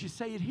just because you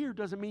say it here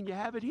doesn't mean you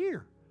have it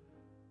here.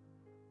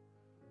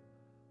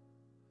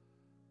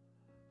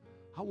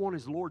 I want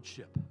His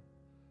lordship.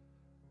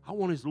 I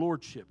want His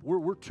lordship.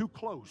 We're too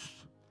close.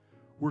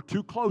 We're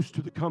too close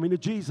to the coming of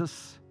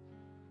Jesus.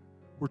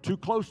 We're too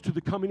close to the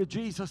coming of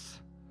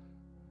Jesus.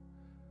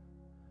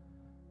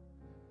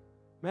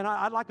 Man,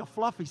 I'd like a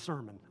fluffy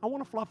sermon. I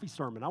want a fluffy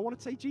sermon. I want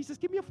to say, Jesus,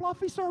 give me a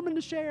fluffy sermon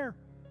to share.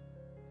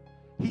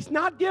 He's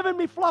not giving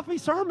me fluffy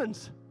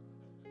sermons.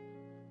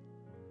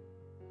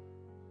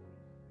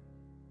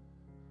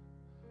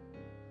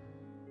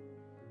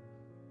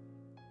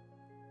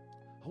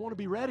 want to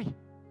be ready.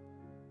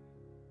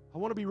 I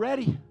want to be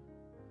ready.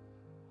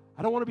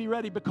 I don't want to be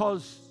ready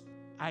because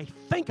I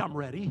think I'm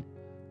ready.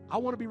 I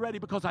want to be ready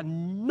because I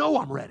know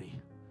I'm ready.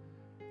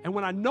 And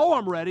when I know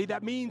I'm ready,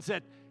 that means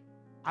that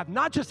I've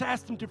not just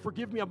asked Him to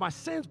forgive me of my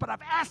sins, but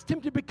I've asked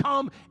Him to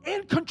become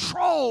in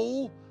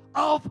control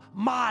of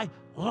my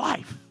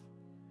life.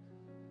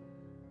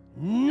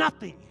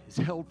 Nothing is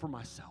held for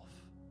myself.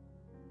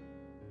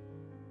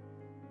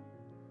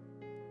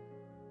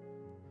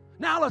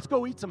 Now let's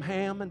go eat some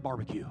ham and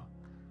barbecue.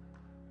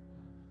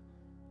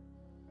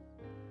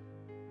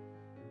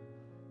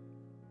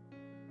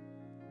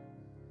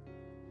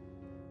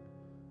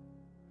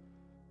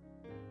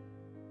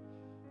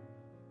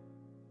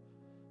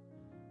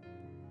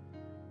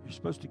 You're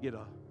supposed to get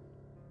a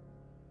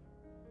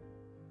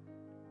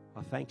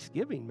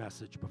Thanksgiving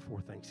message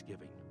before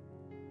Thanksgiving.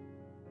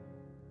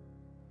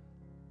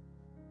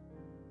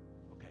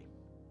 Okay.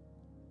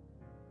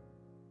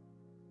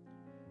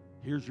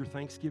 Here's your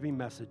Thanksgiving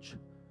message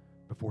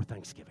before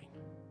Thanksgiving.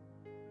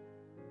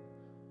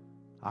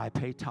 I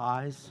pay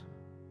tithes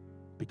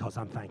because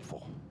I'm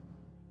thankful.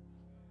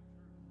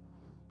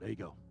 There you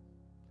go.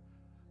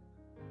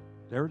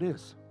 There it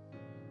is.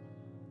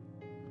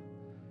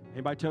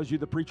 Anybody tells you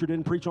the preacher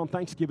didn't preach on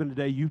Thanksgiving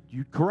today, you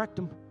correct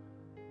them.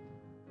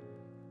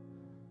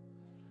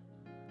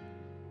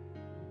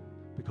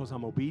 Because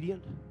I'm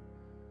obedient,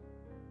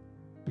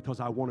 because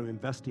I want to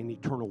invest in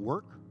eternal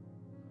work,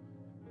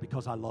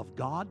 because I love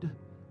God,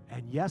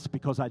 and yes,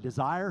 because I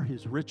desire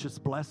His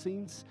richest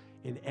blessings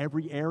in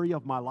every area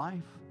of my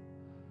life,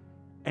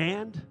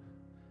 and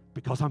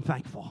because I'm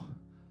thankful.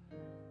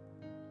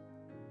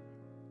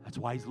 That's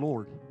why He's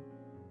Lord.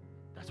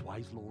 That's why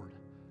He's Lord.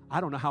 I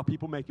don't know how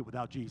people make it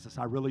without Jesus.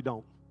 I really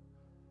don't.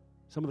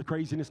 Some of the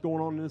craziness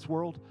going on in this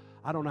world,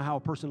 I don't know how a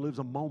person lives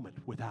a moment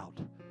without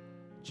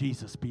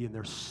Jesus being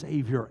their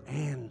Savior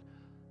and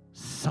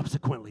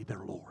subsequently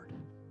their Lord.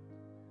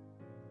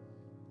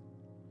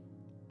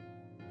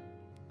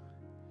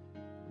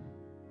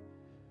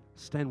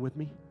 Stand with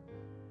me.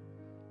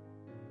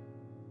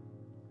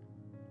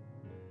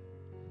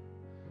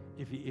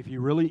 If you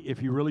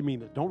really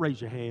mean it, don't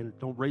raise your hand.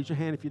 Don't raise your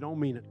hand if you don't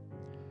mean it.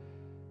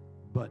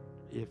 But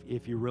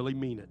if you really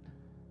mean it,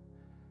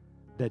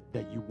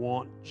 that you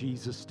want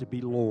Jesus to be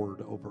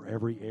Lord over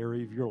every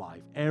area of your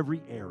life,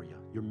 every area,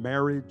 your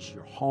marriage,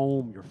 your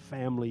home, your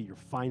family, your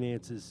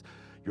finances,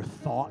 your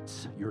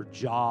thoughts, your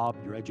job,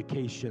 your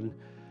education,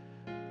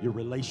 your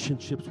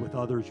relationships with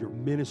others, your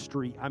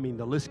ministry. I mean,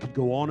 the list could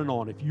go on and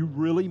on. If you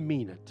really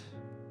mean it,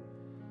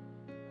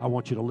 I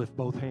want you to lift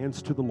both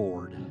hands to the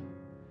Lord.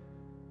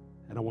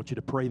 And I want you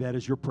to pray that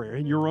as your prayer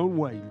in your own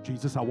way.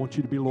 Jesus, I want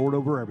you to be Lord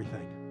over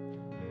everything.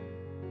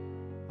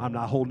 I'm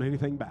not holding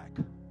anything back.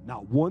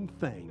 Not one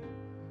thing.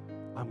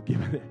 I'm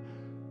giving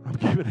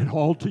it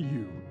all to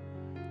you.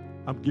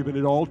 I'm giving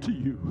it all to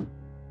you.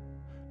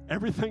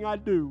 Everything I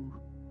do.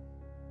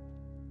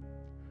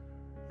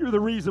 You're the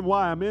reason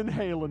why I'm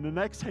inhaling and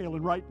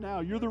exhaling right now.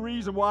 You're the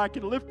reason why I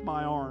can lift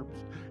my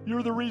arms.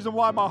 You're the reason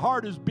why my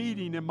heart is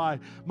beating and my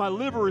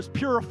liver is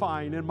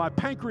purifying and my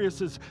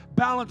pancreas is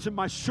balancing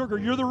my sugar.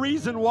 You're the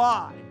reason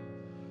why.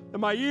 And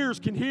my ears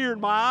can hear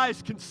and my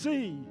eyes can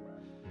see.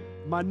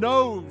 My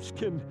nose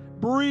can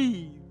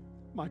breathe.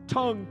 My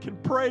tongue can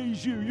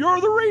praise you.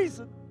 You're the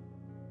reason.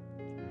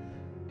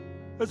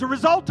 As a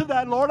result of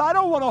that, Lord, I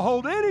don't want to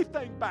hold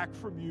anything back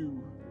from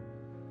you.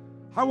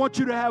 I want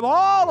you to have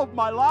all of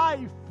my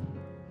life,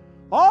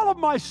 all of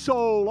my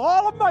soul,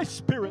 all of my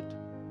spirit,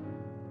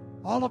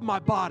 all of my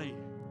body,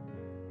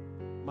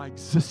 my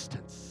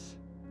existence.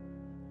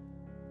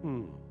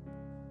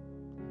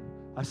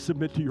 I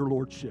submit to your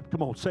lordship.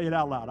 Come on, say it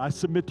out loud. I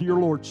submit to your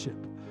lordship.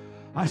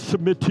 I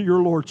submit to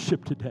your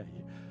lordship today.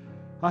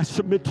 I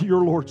submit to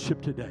your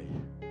lordship today.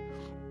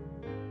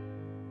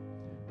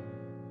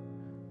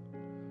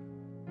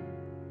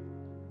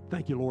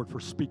 Thank you, Lord, for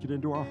speaking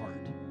into our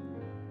heart,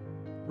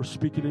 for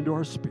speaking into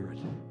our spirit,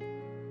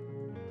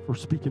 for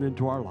speaking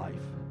into our life.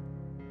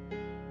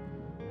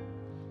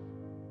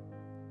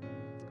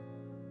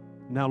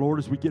 Now, Lord,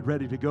 as we get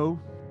ready to go,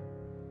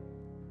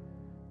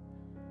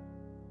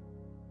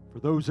 for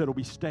those that will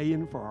be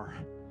staying for our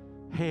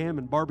ham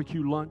and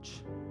barbecue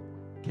lunch,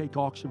 cake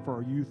auction for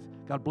our youth,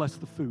 God bless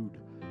the food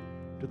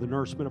to the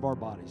nourishment of our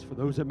bodies. For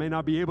those that may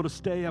not be able to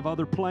stay, have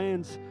other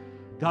plans,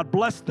 God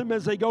bless them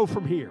as they go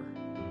from here.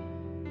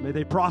 May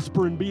they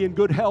prosper and be in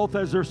good health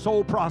as their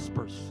soul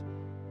prospers.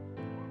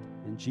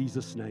 In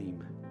Jesus'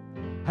 name.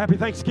 Happy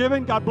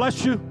Thanksgiving. God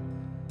bless you.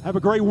 Have a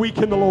great week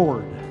in the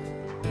Lord.